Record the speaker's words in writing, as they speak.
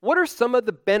What are some of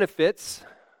the benefits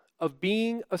of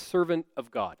being a servant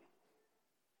of God?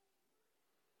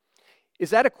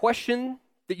 Is that a question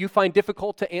that you find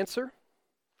difficult to answer?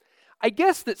 I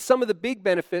guess that some of the big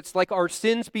benefits, like our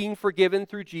sins being forgiven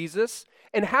through Jesus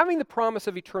and having the promise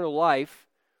of eternal life,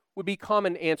 would be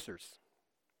common answers.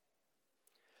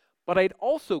 But I'd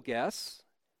also guess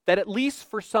that at least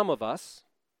for some of us,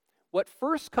 what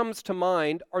first comes to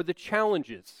mind are the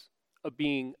challenges of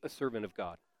being a servant of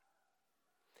God.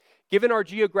 Given our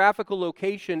geographical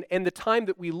location and the time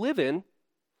that we live in,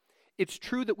 it's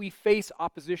true that we face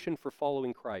opposition for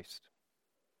following Christ.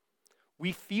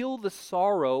 We feel the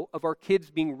sorrow of our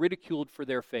kids being ridiculed for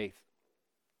their faith,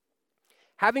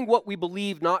 having what we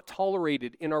believe not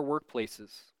tolerated in our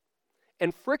workplaces,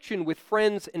 and friction with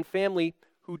friends and family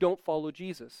who don't follow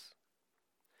Jesus.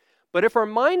 But if our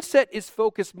mindset is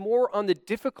focused more on the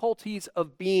difficulties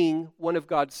of being one of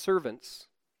God's servants,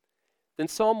 then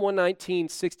Psalm 119,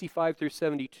 65 through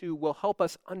 72 will help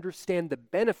us understand the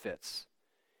benefits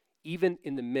even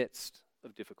in the midst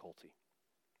of difficulty.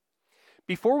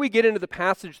 Before we get into the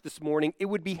passage this morning, it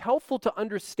would be helpful to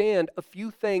understand a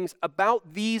few things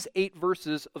about these 8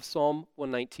 verses of Psalm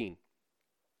 119.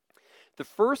 The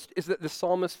first is that the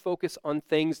psalmist focuses on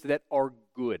things that are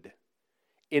good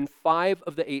in 5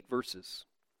 of the 8 verses.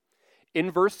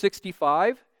 In verse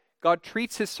 65, God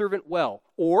treats his servant well,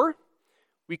 or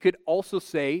we could also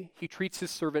say he treats his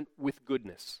servant with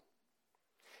goodness.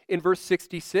 In verse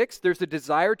 66, there's a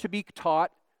desire to be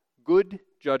taught good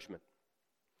judgment.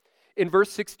 In verse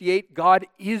 68, God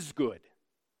is good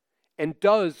and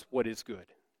does what is good.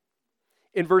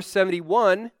 In verse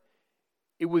 71,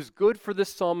 it was good for the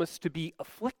psalmist to be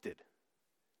afflicted.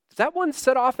 Does that one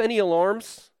set off any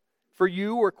alarms for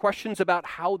you or questions about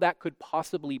how that could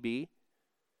possibly be?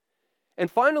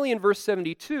 And finally, in verse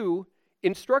 72,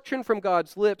 instruction from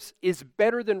God's lips is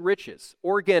better than riches.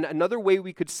 Or again, another way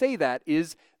we could say that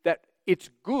is that it's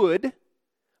good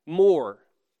more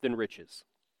than riches.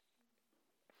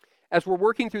 As we're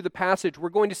working through the passage, we're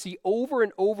going to see over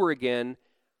and over again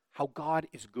how God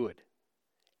is good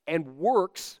and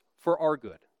works for our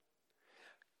good.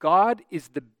 God is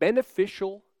the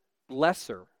beneficial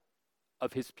blesser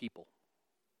of his people.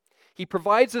 He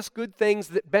provides us good things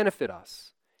that benefit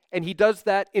us, and he does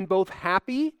that in both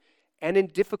happy and in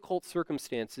difficult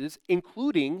circumstances,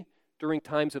 including during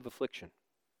times of affliction.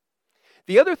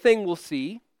 The other thing we'll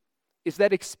see is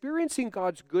that experiencing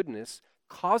God's goodness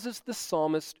causes the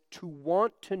psalmist to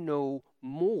want to know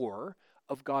more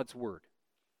of God's word.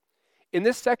 In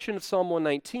this section of Psalm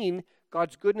 119,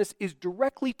 God's goodness is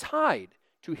directly tied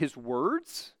to his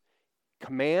words,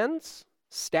 commands,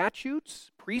 statutes,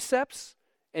 precepts,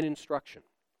 and instruction.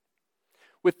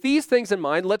 With these things in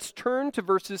mind, let's turn to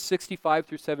verses 65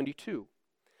 through 72,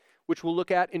 which we'll look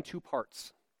at in 2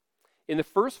 parts. In the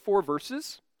first 4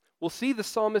 verses, we'll see the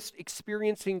psalmist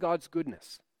experiencing God's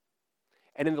goodness.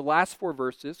 And in the last 4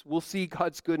 verses, we'll see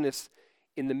God's goodness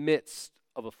in the midst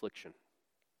of affliction.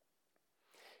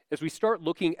 As we start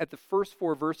looking at the first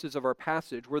 4 verses of our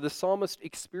passage where the psalmist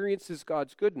experiences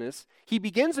God's goodness, he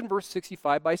begins in verse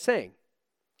 65 by saying,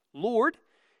 "Lord,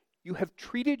 you have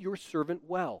treated your servant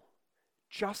well,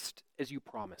 just as you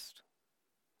promised."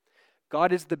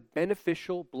 God is the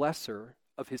beneficial blesser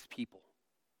of his people.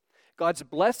 God's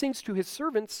blessings to his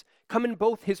servants come in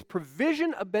both his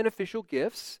provision of beneficial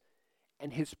gifts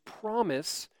and his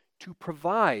promise to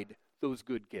provide those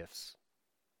good gifts.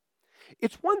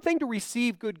 It's one thing to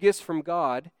receive good gifts from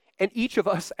God, and each of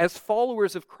us as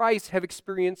followers of Christ have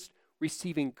experienced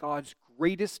receiving God's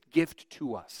greatest gift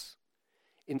to us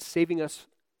in saving us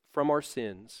from our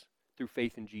sins through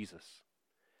faith in Jesus.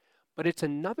 But it's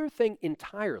another thing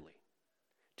entirely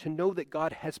to know that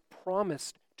God has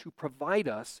promised to provide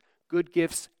us good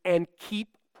gifts and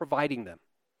keep providing them.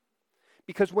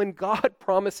 Because when God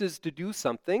promises to do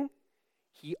something,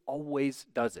 he always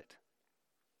does it.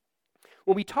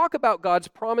 When we talk about God's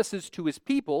promises to his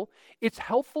people, it's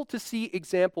helpful to see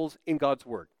examples in God's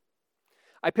word.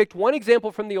 I picked one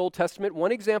example from the Old Testament,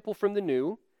 one example from the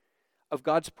New, of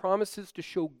God's promises to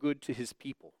show good to his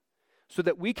people, so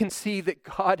that we can see that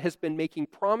God has been making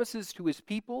promises to his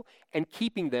people and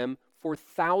keeping them for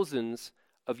thousands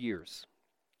of years.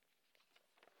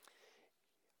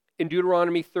 In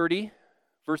Deuteronomy 30,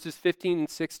 verses 15 and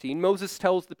 16, Moses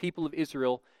tells the people of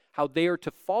Israel how they are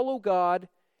to follow God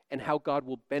and how God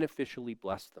will beneficially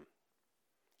bless them.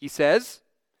 He says,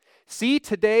 "See,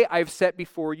 today I have set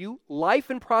before you life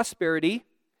and prosperity,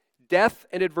 death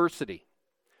and adversity.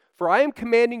 For I am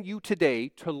commanding you today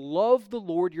to love the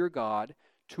Lord your God,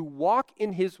 to walk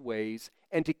in his ways,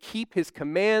 and to keep his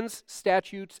commands,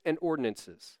 statutes, and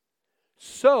ordinances,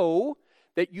 so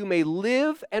that you may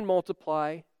live and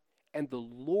multiply, and the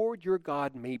Lord your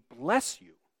God may bless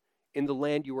you in the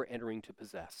land you are entering to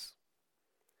possess.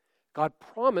 God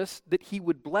promised that he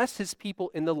would bless his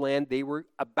people in the land they were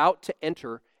about to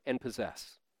enter and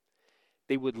possess.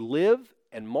 They would live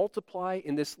and multiply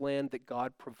in this land that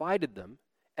God provided them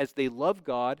as they loved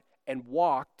God and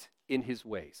walked in his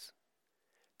ways.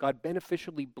 God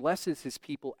beneficially blesses his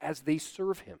people as they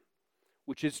serve him,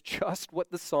 which is just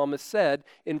what the psalmist said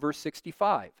in verse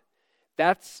 65.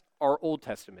 That's our Old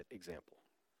Testament example.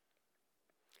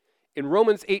 In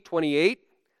Romans 8:28,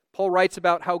 Paul writes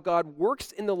about how God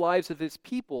works in the lives of his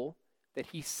people that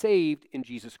he saved in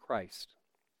Jesus Christ.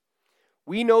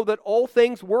 We know that all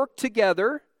things work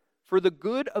together for the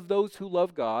good of those who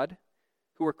love God,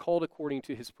 who are called according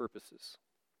to his purposes.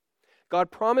 God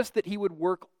promised that he would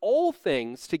work all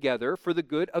things together for the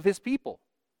good of his people,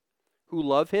 who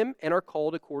love him and are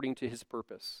called according to his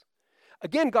purpose.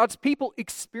 Again, God's people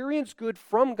experience good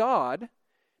from God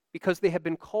because they have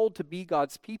been called to be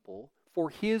God's people for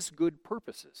his good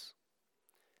purposes.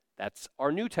 That's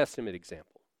our New Testament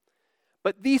example.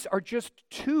 But these are just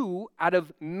two out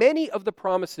of many of the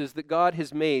promises that God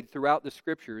has made throughout the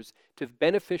scriptures to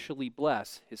beneficially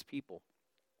bless his people.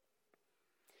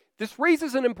 This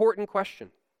raises an important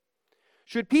question.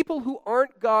 Should people who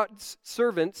aren't God's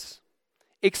servants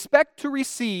expect to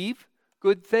receive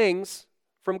good things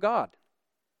from God?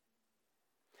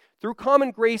 Through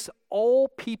common grace, all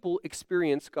people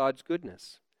experience God's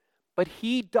goodness. But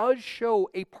he does show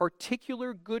a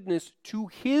particular goodness to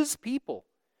his people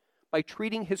by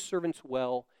treating his servants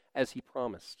well as he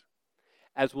promised.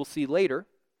 As we'll see later,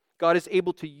 God is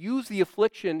able to use the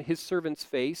affliction his servants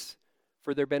face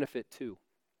for their benefit too.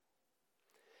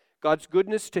 God's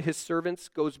goodness to his servants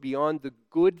goes beyond the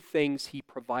good things he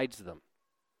provides them.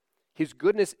 His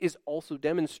goodness is also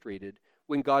demonstrated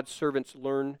when God's servants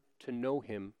learn to know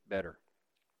him better.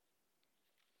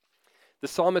 The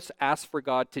psalmist asks for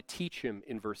God to teach him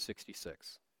in verse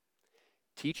 66.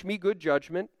 Teach me good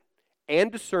judgment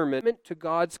and discernment to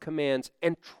God's commands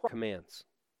and commands.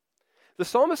 The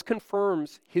psalmist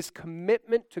confirms his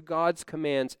commitment to God's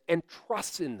commands and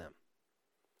trusts in them.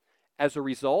 As a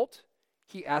result,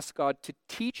 he asks God to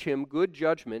teach him good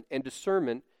judgment and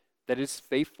discernment that is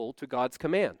faithful to God's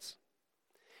commands.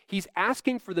 He's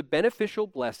asking for the beneficial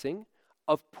blessing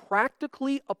of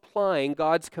practically applying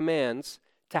God's commands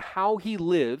to how he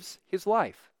lives his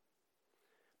life.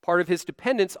 Part of his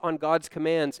dependence on God's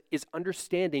commands is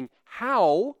understanding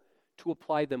how to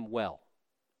apply them well.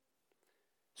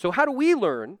 So how do we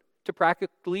learn to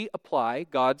practically apply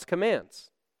God's commands?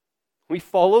 We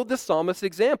follow the psalmist's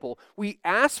example. We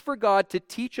ask for God to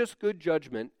teach us good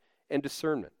judgment and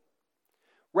discernment.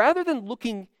 Rather than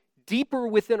looking deeper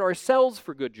within ourselves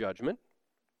for good judgment,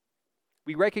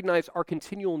 we recognize our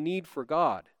continual need for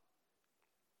God,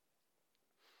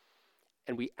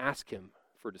 and we ask him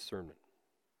for discernment.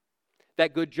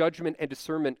 That good judgment and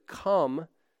discernment come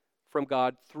from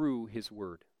God through his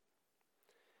word.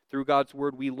 Through God's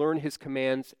word, we learn his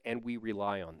commands and we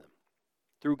rely on them.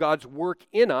 Through God's work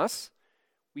in us,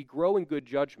 we grow in good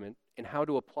judgment in how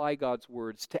to apply God's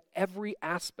words to every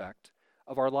aspect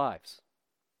of our lives.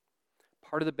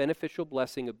 Part of the beneficial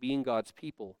blessing of being God's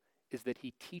people is that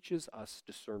he teaches us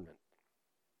discernment.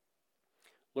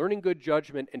 Learning good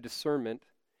judgment and discernment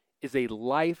is a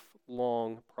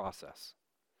lifelong process.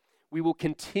 We will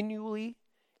continually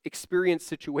experience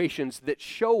situations that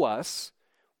show us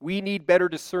we need better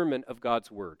discernment of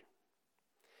God's word.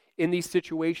 In these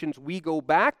situations, we go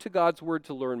back to God's word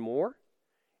to learn more,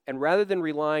 and rather than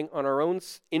relying on our own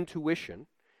intuition,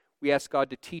 we ask God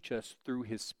to teach us through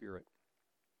his Spirit.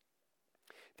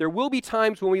 There will be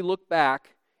times when we look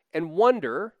back and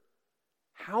wonder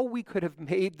how we could have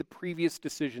made the previous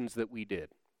decisions that we did,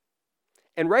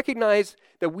 and recognize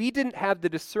that we didn't have the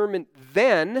discernment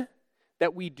then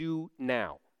that we do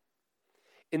now.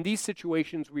 In these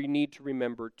situations, we need to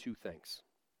remember two things.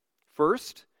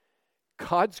 First,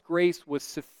 God's grace was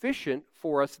sufficient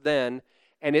for us then,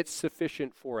 and it's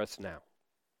sufficient for us now,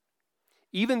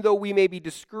 even though we may be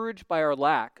discouraged by our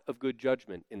lack of good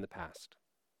judgment in the past.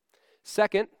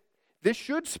 Second, this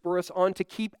should spur us on to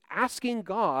keep asking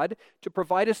God to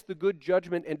provide us the good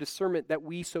judgment and discernment that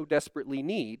we so desperately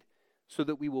need, so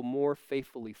that we will more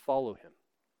faithfully follow him.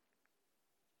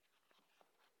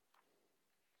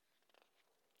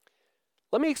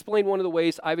 Let me explain one of the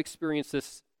ways I've experienced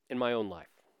this in my own life.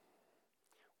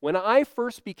 When I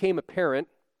first became a parent,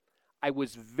 I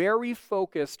was very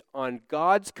focused on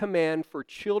God's command for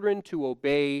children to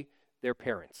obey their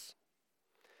parents.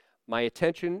 My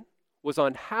attention was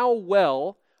on how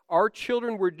well our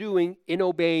children were doing in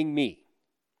obeying me.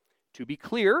 To be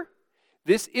clear,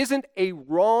 This isn't a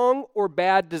wrong or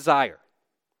bad desire.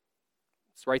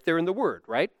 It's right there in the word,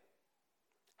 right?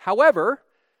 However,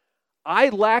 I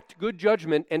lacked good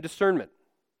judgment and discernment.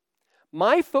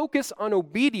 My focus on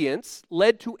obedience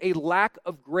led to a lack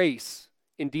of grace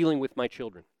in dealing with my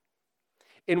children.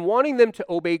 In wanting them to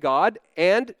obey God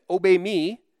and obey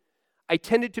me, I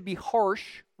tended to be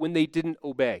harsh when they didn't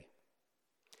obey.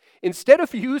 Instead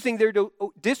of using their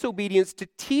disobedience to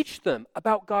teach them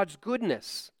about God's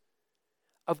goodness,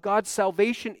 of God's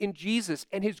salvation in Jesus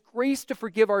and His grace to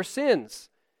forgive our sins,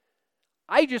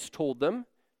 I just told them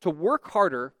to work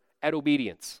harder at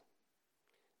obedience.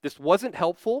 This wasn't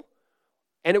helpful,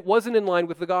 and it wasn't in line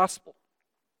with the gospel.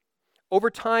 Over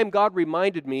time, God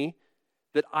reminded me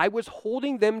that I was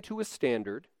holding them to a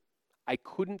standard I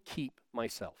couldn't keep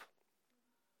myself.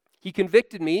 He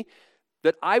convicted me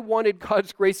that I wanted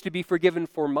God's grace to be forgiven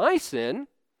for my sin,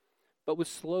 but was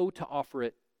slow to offer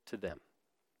it to them.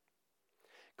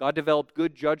 God developed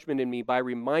good judgment in me by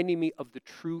reminding me of the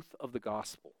truth of the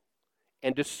gospel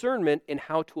and discernment in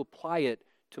how to apply it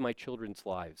to my children's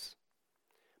lives.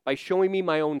 By showing me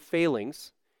my own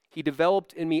failings, He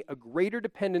developed in me a greater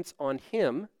dependence on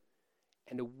Him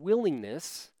and a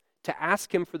willingness to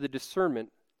ask Him for the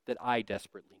discernment that I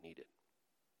desperately needed.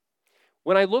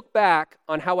 When I look back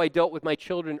on how I dealt with my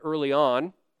children early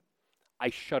on, I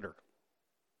shudder.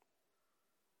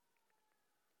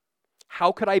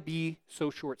 How could I be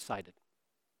so short-sighted?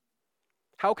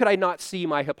 How could I not see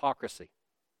my hypocrisy?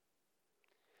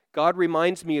 God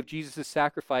reminds me of Jesus'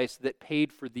 sacrifice that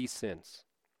paid for these sins.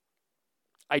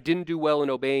 I didn't do well in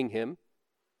obeying Him,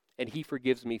 and He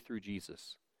forgives me through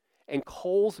Jesus and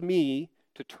calls me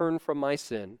to turn from my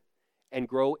sin and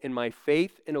grow in my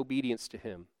faith and obedience to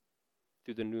Him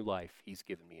through the new life He's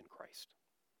given me in Christ.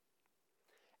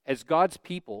 As God's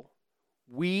people,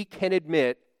 we can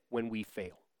admit when we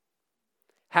fail.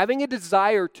 Having a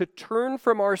desire to turn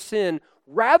from our sin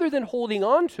rather than holding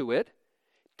on to it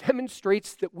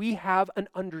demonstrates that we have an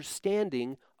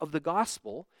understanding of the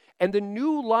gospel and the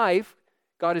new life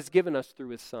God has given us through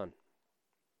His Son.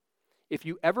 If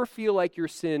you ever feel like your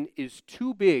sin is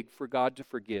too big for God to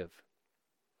forgive,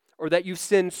 or that you've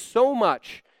sinned so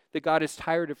much that God is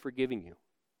tired of forgiving you,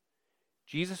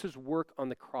 Jesus' work on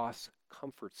the cross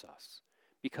comforts us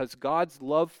because God's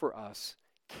love for us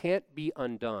can't be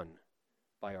undone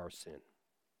by our sin.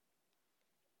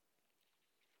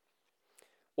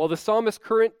 While the psalmist's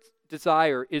current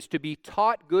desire is to be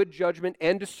taught good judgment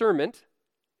and discernment,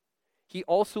 he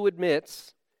also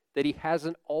admits that he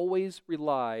hasn't always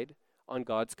relied on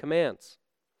God's commands.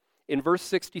 In verse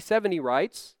 67 he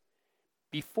writes,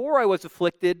 "Before I was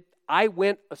afflicted, I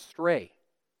went astray,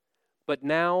 but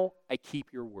now I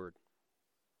keep your word."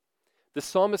 The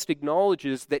psalmist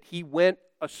acknowledges that he went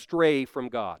astray from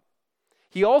God.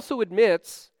 He also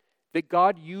admits that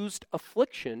God used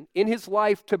affliction in his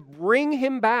life to bring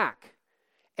him back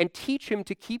and teach him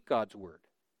to keep God's word.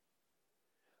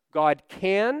 God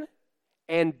can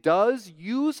and does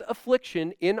use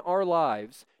affliction in our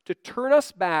lives to turn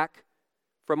us back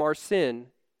from our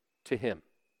sin to Him.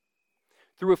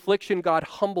 Through affliction, God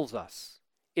humbles us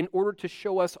in order to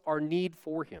show us our need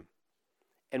for Him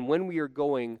and when we are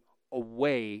going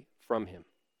away from Him.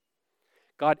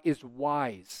 God is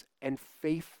wise and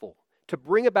faithful to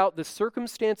bring about the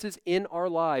circumstances in our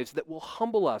lives that will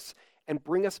humble us and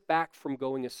bring us back from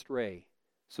going astray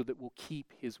so that we'll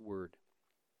keep His word.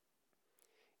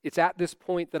 It's at this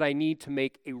point that I need to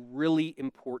make a really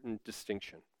important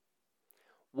distinction.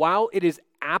 While it is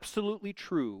absolutely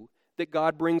true that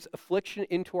God brings affliction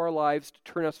into our lives to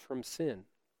turn us from sin,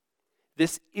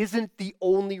 this isn't the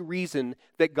only reason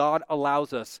that God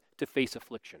allows us to face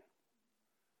affliction.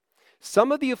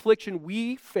 Some of the affliction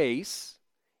we face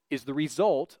is the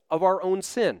result of our own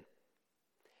sin.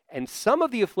 And some of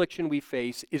the affliction we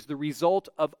face is the result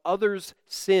of others'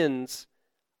 sins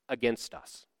against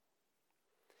us.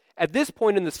 At this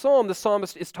point in the psalm, the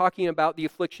psalmist is talking about the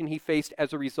affliction he faced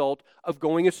as a result of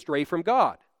going astray from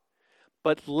God.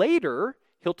 But later,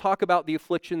 he'll talk about the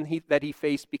affliction that he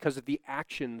faced because of the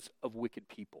actions of wicked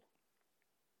people.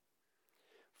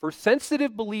 For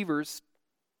sensitive believers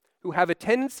who have a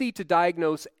tendency to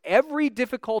diagnose every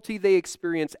difficulty they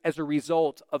experience as a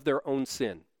result of their own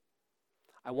sin,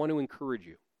 I want to encourage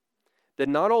you that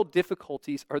not all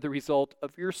difficulties are the result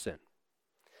of your sin.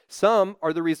 Some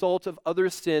are the result of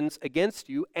others' sins against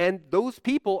you, and those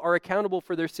people are accountable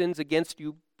for their sins against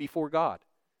you before God.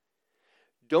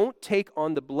 Don't take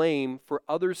on the blame for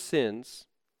others' sins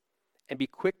and be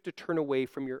quick to turn away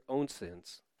from your own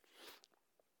sins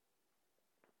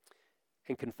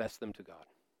and confess them to God,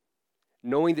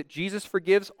 knowing that Jesus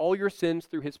forgives all your sins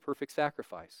through His perfect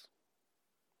sacrifice.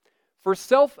 For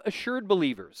self-assured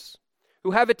believers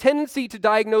who have a tendency to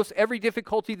diagnose every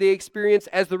difficulty they experience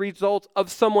as the result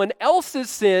of someone else's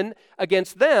sin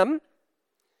against them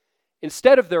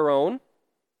instead of their own,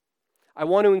 I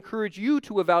want to encourage you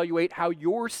to evaluate how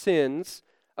your sins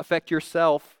affect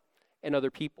yourself and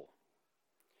other people.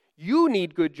 You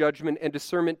need good judgment and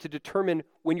discernment to determine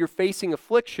when you're facing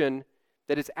affliction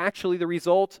that is actually the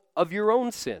result of your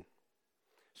own sin,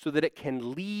 so that it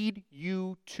can lead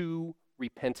you to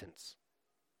repentance.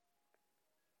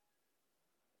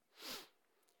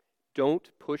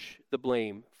 Don't push the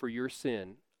blame for your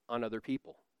sin on other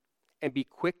people, and be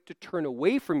quick to turn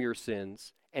away from your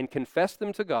sins and confess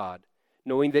them to God,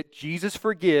 knowing that Jesus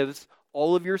forgives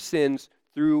all of your sins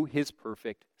through his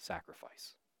perfect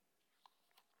sacrifice.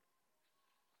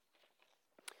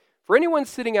 For anyone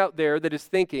sitting out there that is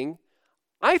thinking,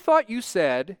 I thought you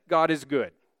said God is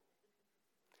good.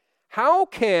 How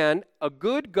can a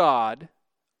good God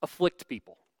afflict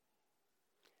people?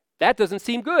 That doesn't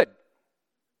seem good.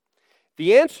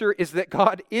 The answer is that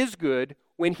God is good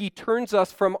when he turns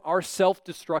us from our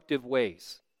self-destructive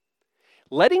ways.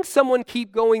 Letting someone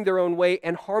keep going their own way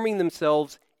and harming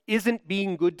themselves isn't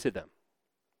being good to them.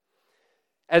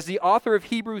 As the author of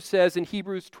Hebrews says in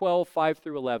Hebrews 12, 5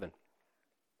 through 11,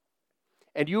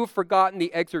 and you have forgotten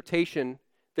the exhortation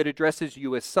that addresses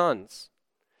you as sons.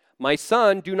 My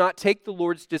son, do not take the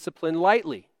Lord's discipline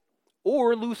lightly,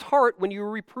 or lose heart when you are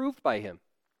reproved by him.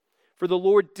 For the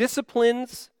Lord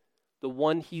disciplines the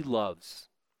one he loves,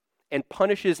 and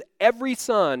punishes every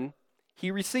son he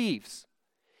receives.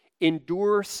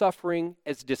 Endure suffering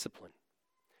as discipline.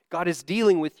 God is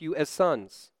dealing with you as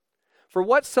sons. For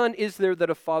what son is there that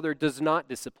a father does not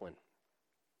discipline?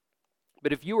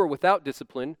 But if you are without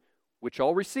discipline, which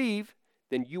all receive,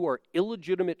 then you are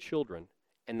illegitimate children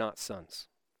and not sons.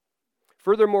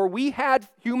 Furthermore, we had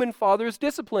human fathers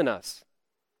discipline us,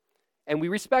 and we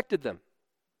respected them.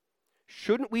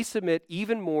 Shouldn't we submit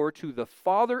even more to the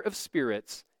Father of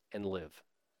spirits and live?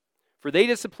 For they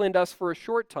disciplined us for a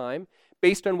short time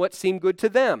based on what seemed good to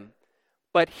them,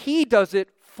 but he does it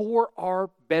for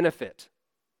our benefit,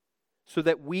 so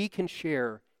that we can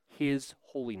share his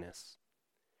holiness.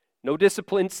 No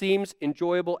discipline seems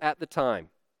enjoyable at the time,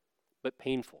 but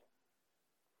painful.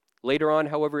 Later on,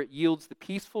 however, it yields the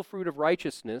peaceful fruit of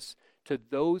righteousness to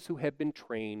those who have been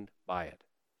trained by it.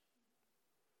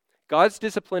 God's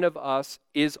discipline of us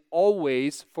is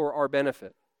always for our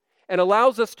benefit and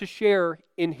allows us to share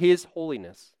in his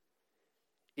holiness.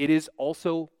 It is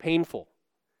also painful,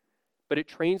 but it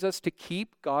trains us to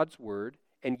keep God's word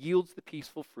and yields the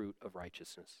peaceful fruit of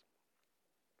righteousness.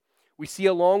 We see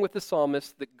along with the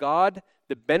psalmist that God,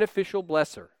 the beneficial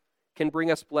blesser, can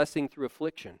bring us blessing through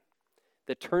affliction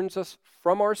that turns us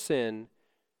from our sin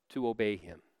to obey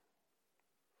him.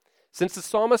 Since the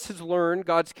psalmist has learned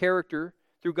God's character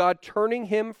through God turning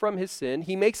him from his sin,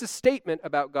 he makes a statement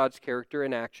about God's character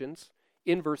and actions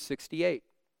in verse 68.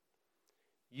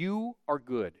 You are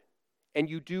good, and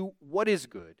you do what is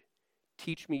good.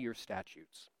 Teach me your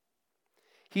statutes.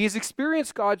 He has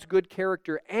experienced God's good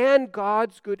character and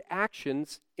God's good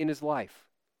actions in his life.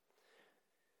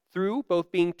 Through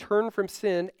both being turned from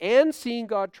sin and seeing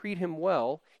God treat him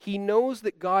well, he knows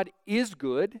that God is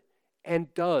good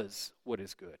and does what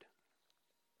is good.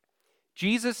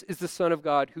 Jesus is the Son of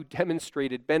God who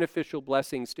demonstrated beneficial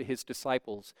blessings to his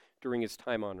disciples during his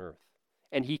time on earth.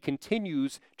 And he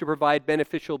continues to provide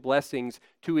beneficial blessings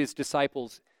to his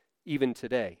disciples even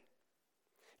today.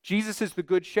 Jesus is the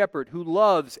good shepherd who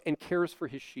loves and cares for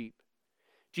his sheep.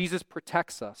 Jesus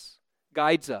protects us,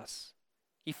 guides us,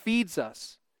 he feeds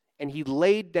us, and he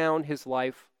laid down his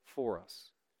life for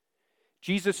us.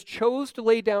 Jesus chose to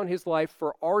lay down his life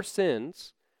for our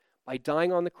sins by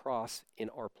dying on the cross in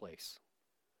our place.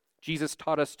 Jesus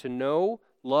taught us to know,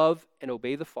 love, and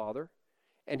obey the Father,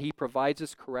 and he provides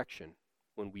us correction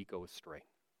when we go astray.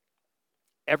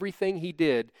 Everything he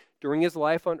did during his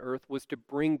life on earth was to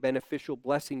bring beneficial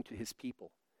blessing to his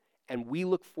people, and we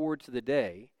look forward to the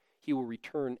day he will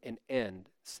return and end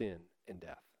sin and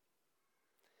death.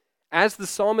 As the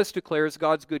psalmist declares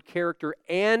God's good character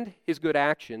and his good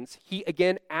actions, he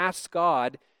again asks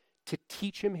God to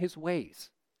teach him his ways.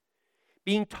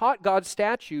 Being taught God's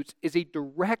statutes is a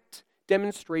direct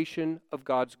demonstration of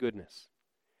God's goodness.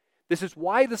 This is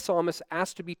why the psalmist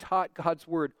asks to be taught God's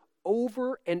word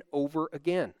over and over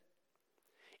again.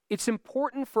 It's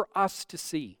important for us to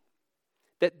see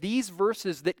that these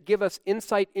verses that give us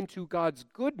insight into God's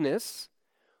goodness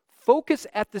focus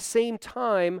at the same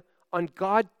time on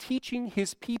God teaching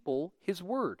his people his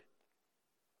word.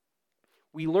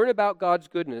 We learn about God's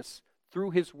goodness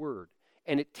through his word,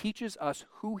 and it teaches us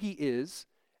who he is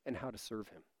and how to serve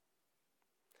him.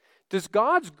 Does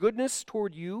God's goodness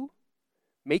toward you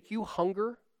make you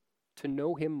hunger to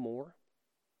know him more?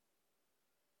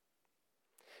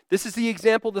 This is the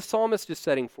example the psalmist is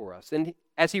setting for us, and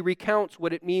as he recounts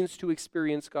what it means to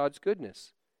experience God's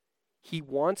goodness, he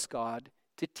wants God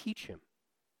to teach him.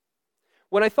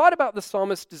 When I thought about the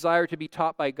psalmist's desire to be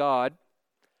taught by God,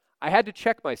 I had to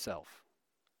check myself,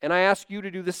 and I ask you to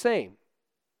do the same.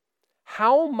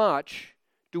 How much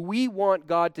do we want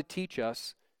God to teach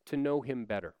us to know him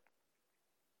better?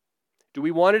 Do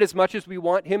we want it as much as we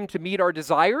want him to meet our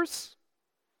desires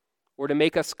or to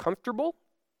make us comfortable?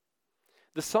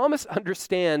 The psalmist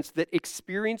understands that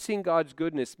experiencing God's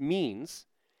goodness means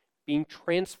being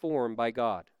transformed by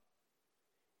God.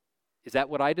 Is that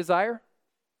what I desire?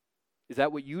 Is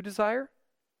that what you desire?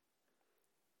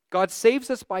 God saves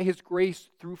us by his grace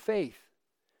through faith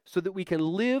so that we can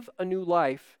live a new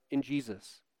life in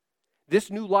Jesus.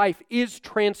 This new life is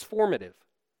transformative.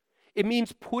 It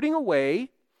means putting away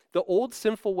the old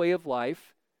sinful way of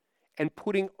life and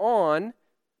putting on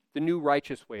the new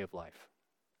righteous way of life.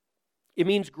 It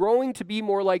means growing to be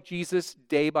more like Jesus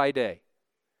day by day.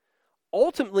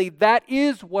 Ultimately, that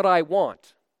is what I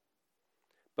want.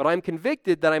 But I'm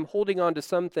convicted that I'm holding on to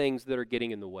some things that are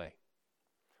getting in the way.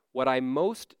 What I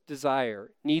most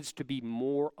desire needs to be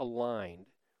more aligned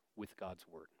with God's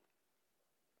word.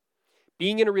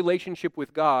 Being in a relationship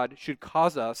with God should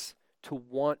cause us to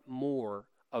want more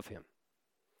of him.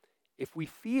 If we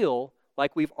feel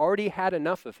like we've already had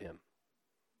enough of him,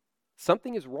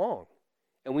 something is wrong,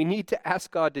 and we need to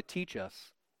ask God to teach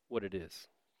us what it is.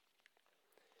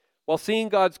 While seeing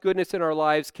God's goodness in our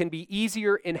lives can be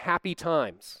easier in happy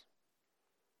times,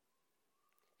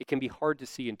 it can be hard to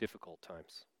see in difficult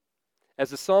times.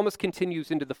 As the psalmist continues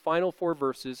into the final 4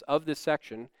 verses of this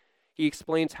section, he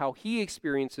explains how he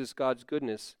experiences God's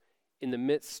goodness in the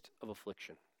midst of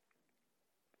affliction.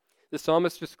 The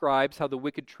psalmist describes how the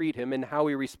wicked treat him and how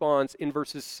he responds in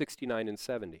verses 69 and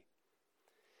 70.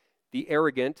 The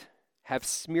arrogant have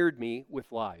smeared me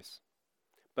with lies,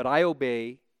 but I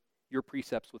obey your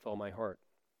precepts with all my heart.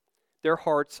 Their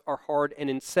hearts are hard and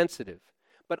insensitive,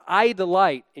 but I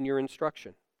delight in your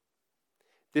instruction.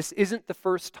 This isn't the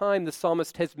first time the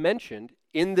psalmist has mentioned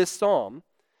in this psalm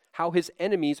how his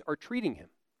enemies are treating him.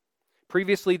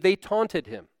 Previously, they taunted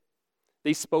him,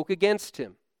 they spoke against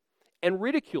him, and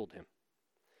ridiculed him.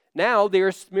 Now they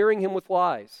are smearing him with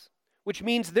lies, which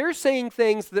means they're saying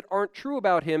things that aren't true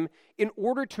about him in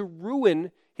order to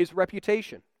ruin his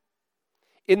reputation.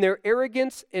 In their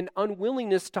arrogance and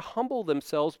unwillingness to humble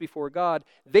themselves before God,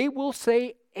 they will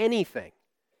say anything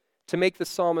to make the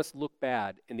psalmist look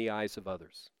bad in the eyes of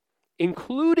others,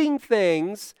 including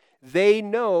things they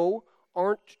know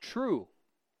aren't true.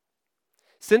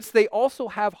 Since they also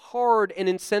have hard and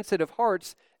insensitive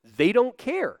hearts, they don't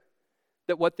care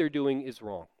that what they're doing is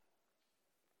wrong.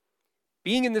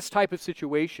 Being in this type of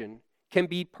situation can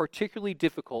be particularly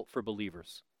difficult for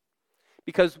believers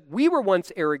because we were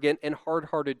once arrogant and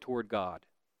hard-hearted toward God.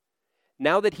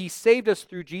 Now that he saved us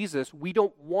through Jesus, we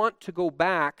don't want to go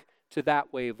back to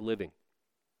that way of living.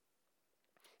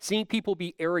 Seeing people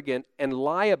be arrogant and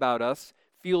lie about us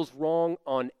feels wrong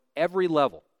on every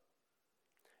level.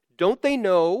 Don't they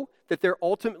know that they're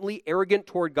ultimately arrogant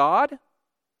toward God?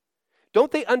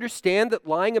 Don't they understand that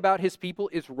lying about his people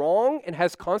is wrong and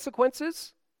has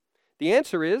consequences? The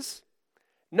answer is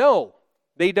no,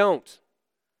 they don't.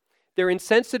 They're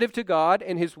insensitive to God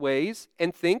and his ways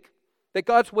and think that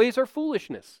God's ways are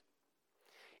foolishness.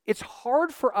 It's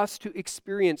hard for us to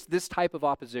experience this type of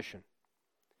opposition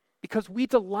because we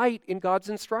delight in God's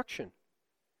instruction.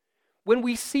 When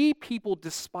we see people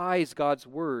despise God's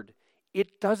word,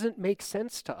 it doesn't make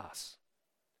sense to us.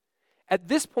 At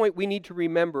this point, we need to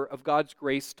remember of God's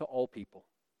grace to all people,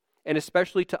 and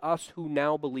especially to us who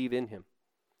now believe in him.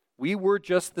 We were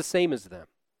just the same as them.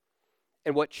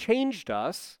 And what changed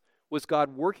us was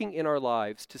God working in our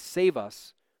lives to save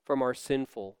us from our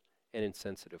sinful and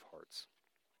insensitive hearts.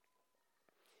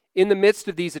 In the midst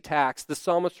of these attacks, the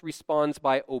psalmist responds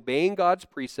by obeying God's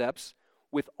precepts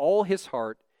with all his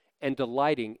heart and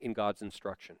delighting in God's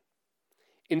instruction.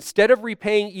 Instead of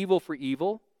repaying evil for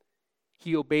evil,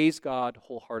 he obeys God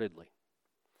wholeheartedly.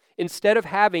 Instead of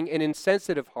having an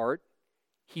insensitive heart,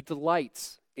 he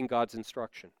delights in God's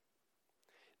instruction.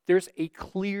 There's a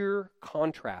clear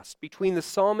contrast between the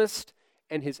psalmist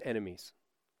and his enemies.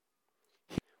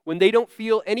 When they don't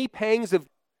feel any pangs of,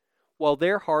 while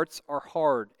their hearts are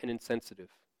hard and insensitive.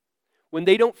 When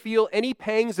they don't feel any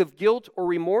pangs of guilt or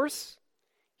remorse,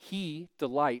 he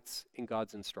delights in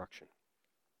God's instruction.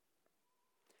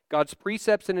 God's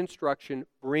precepts and instruction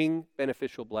bring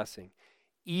beneficial blessing,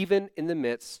 even in the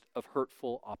midst of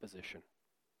hurtful opposition.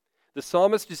 The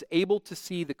psalmist is able to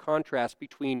see the contrast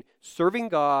between serving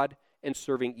God and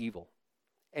serving evil,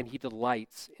 and he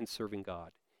delights in serving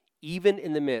God, even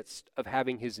in the midst of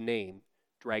having his name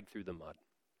dragged through the mud.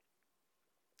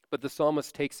 But the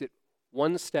psalmist takes it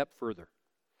one step further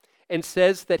and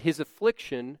says that his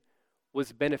affliction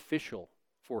was beneficial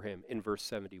for him in verse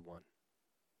 71.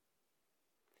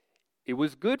 It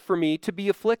was good for me to be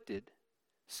afflicted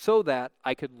so that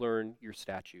I could learn your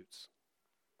statutes.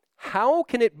 How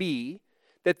can it be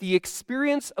that the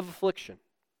experience of affliction,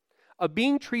 of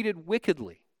being treated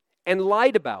wickedly and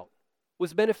lied about,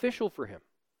 was beneficial for him?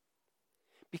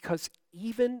 Because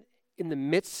even in the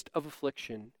midst of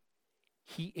affliction,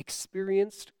 he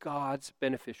experienced God's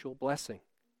beneficial blessing.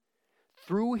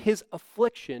 Through his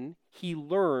affliction, he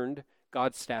learned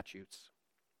God's statutes.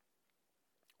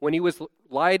 When he was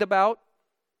lied about,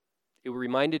 it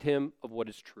reminded him of what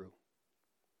is true.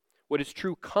 What is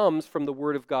true comes from the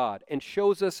Word of God and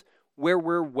shows us where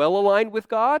we're well aligned with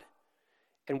God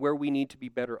and where we need to be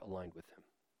better aligned with him.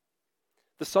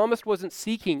 The psalmist wasn't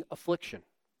seeking affliction.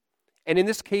 And in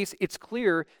this case, it's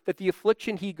clear that the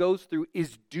affliction he goes through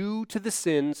is due to the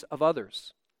sins of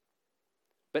others.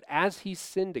 But as he's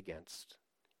sinned against,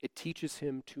 it teaches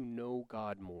him to know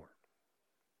God more.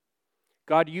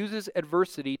 God uses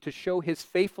adversity to show his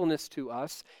faithfulness to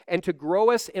us and to grow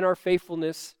us in our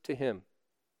faithfulness to him.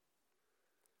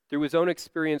 Through his own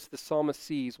experience, the psalmist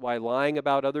sees why lying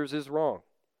about others is wrong.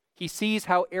 He sees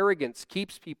how arrogance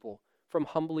keeps people from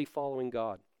humbly following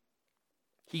God.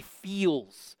 He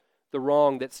feels the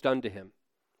wrong that's done to him,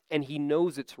 and he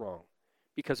knows it's wrong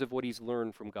because of what he's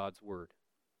learned from God's word.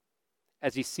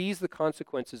 As he sees the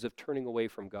consequences of turning away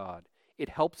from God, it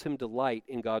helps him delight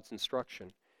in God's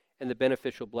instruction and the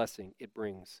beneficial blessing it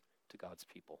brings to God's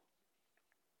people.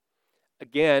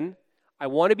 Again, I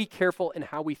want to be careful in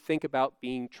how we think about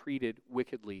being treated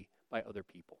wickedly by other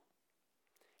people.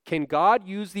 Can God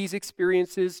use these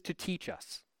experiences to teach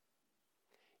us?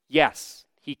 Yes,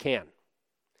 he can.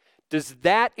 Does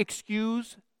that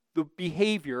excuse the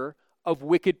behavior of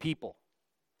wicked people?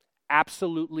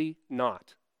 Absolutely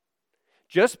not.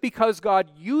 Just because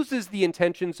God uses the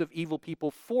intentions of evil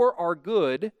people for our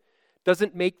good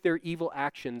doesn't make their evil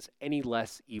actions any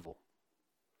less evil.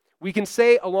 We can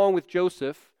say, along with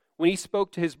Joseph, when he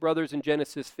spoke to his brothers in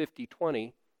Genesis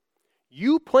 50:20,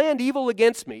 "You planned evil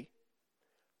against me.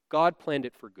 God planned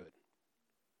it for good."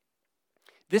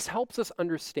 This helps us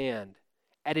understand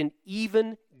at an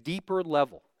even deeper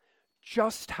level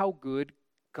just how good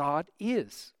God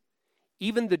is.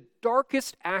 Even the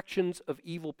darkest actions of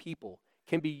evil people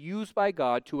can be used by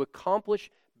God to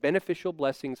accomplish beneficial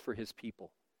blessings for his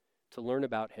people, to learn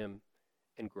about him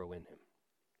and grow in him.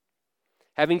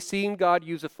 Having seen God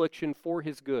use affliction for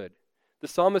his good, the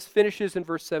psalmist finishes in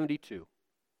verse 72.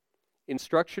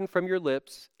 Instruction from your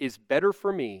lips is better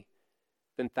for me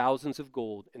than thousands of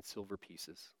gold and silver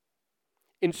pieces.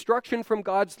 Instruction from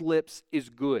God's lips is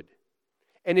good,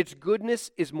 and its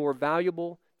goodness is more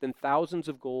valuable than thousands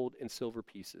of gold and silver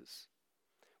pieces.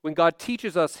 When God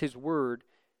teaches us his word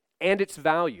and its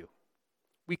value,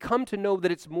 we come to know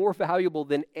that it's more valuable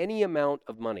than any amount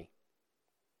of money.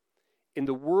 In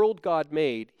the world God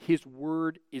made, his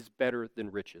word is better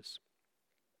than riches.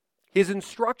 His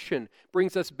instruction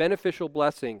brings us beneficial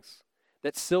blessings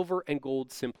that silver and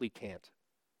gold simply can't.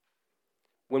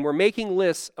 When we're making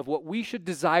lists of what we should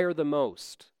desire the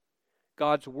most,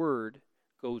 God's word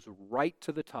goes right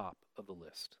to the top of the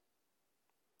list.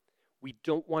 We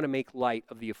don't want to make light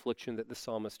of the affliction that the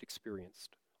psalmist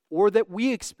experienced, or that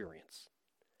we experience.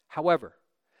 However,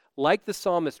 like the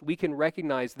psalmist, we can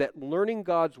recognize that learning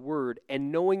God's word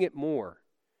and knowing it more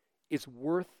is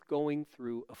worth going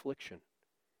through affliction,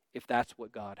 if that's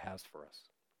what God has for us.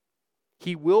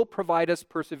 He will provide us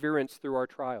perseverance through our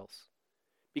trials,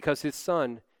 because his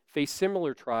son faced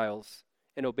similar trials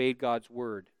and obeyed God's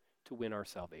word to win our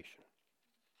salvation.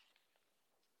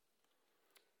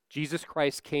 Jesus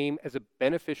Christ came as a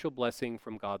beneficial blessing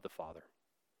from God the Father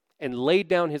and laid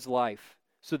down his life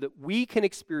so that we can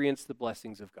experience the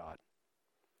blessings of God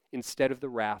instead of the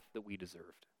wrath that we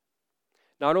deserved.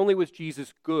 Not only was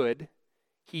Jesus good,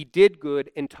 he did good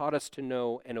and taught us to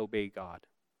know and obey God.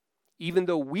 Even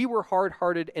though we were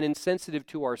hard-hearted and insensitive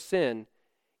to our sin,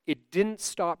 it didn't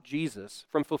stop Jesus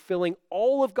from fulfilling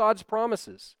all of God's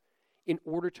promises in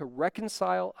order to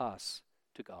reconcile us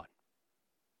to God.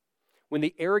 When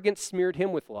the arrogant smeared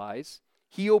him with lies,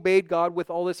 he obeyed God with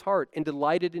all his heart and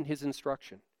delighted in his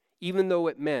instruction, even though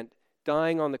it meant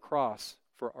dying on the cross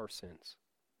for our sins.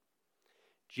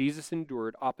 Jesus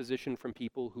endured opposition from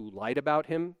people who lied about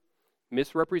him,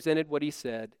 misrepresented what he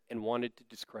said, and wanted to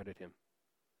discredit him.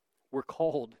 We're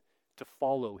called to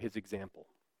follow his example.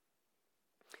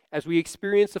 As we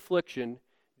experience affliction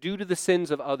due to the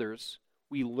sins of others,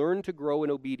 we learn to grow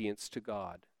in obedience to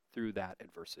God through that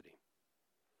adversity.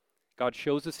 God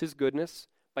shows us his goodness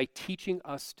by teaching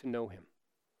us to know him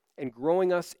and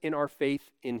growing us in our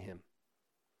faith in him.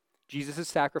 Jesus'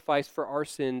 sacrifice for our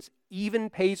sins even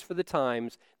pays for the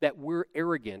times that we're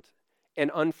arrogant and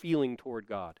unfeeling toward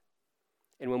God,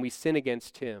 and when we sin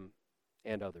against him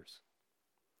and others.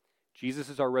 Jesus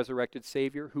is our resurrected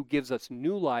Savior who gives us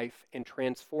new life and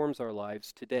transforms our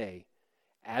lives today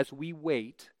as we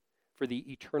wait for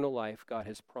the eternal life God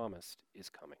has promised is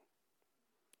coming.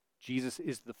 Jesus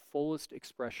is the fullest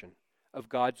expression of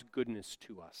God's goodness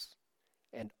to us,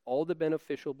 and all the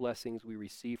beneficial blessings we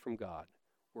receive from God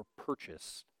were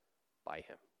purchased by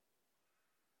him.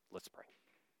 Let's pray.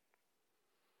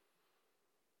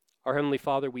 Our Heavenly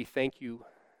Father, we thank you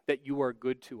that you are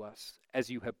good to us as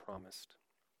you have promised.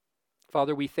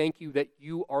 Father, we thank you that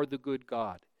you are the good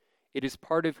God. It is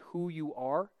part of who you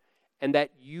are, and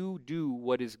that you do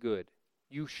what is good.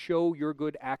 You show your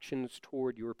good actions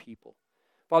toward your people.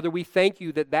 Father, we thank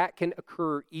you that that can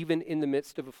occur even in the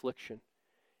midst of affliction.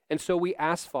 And so we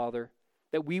ask, Father,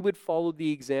 that we would follow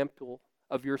the example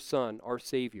of your Son, our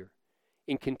Savior,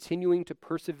 in continuing to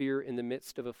persevere in the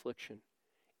midst of affliction,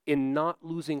 in not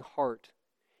losing heart,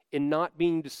 in not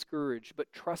being discouraged,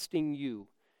 but trusting you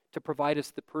to provide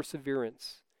us the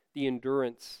perseverance, the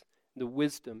endurance, the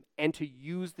wisdom, and to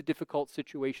use the difficult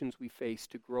situations we face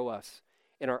to grow us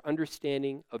in our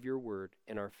understanding of your word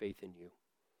and our faith in you.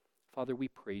 Father, we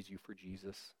praise you for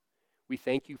Jesus. We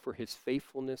thank you for his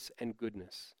faithfulness and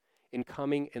goodness in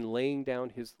coming and laying down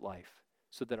his life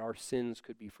so that our sins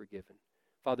could be forgiven.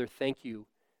 Father, thank you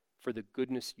for the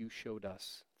goodness you showed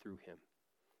us through him.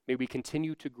 May we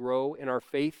continue to grow in our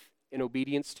faith and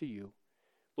obedience to you.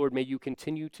 Lord, may you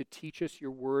continue to teach us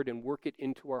your word and work it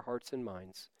into our hearts and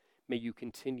minds. May you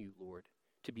continue, Lord,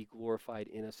 to be glorified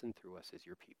in us and through us as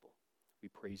your people. We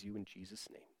praise you in Jesus'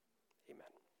 name.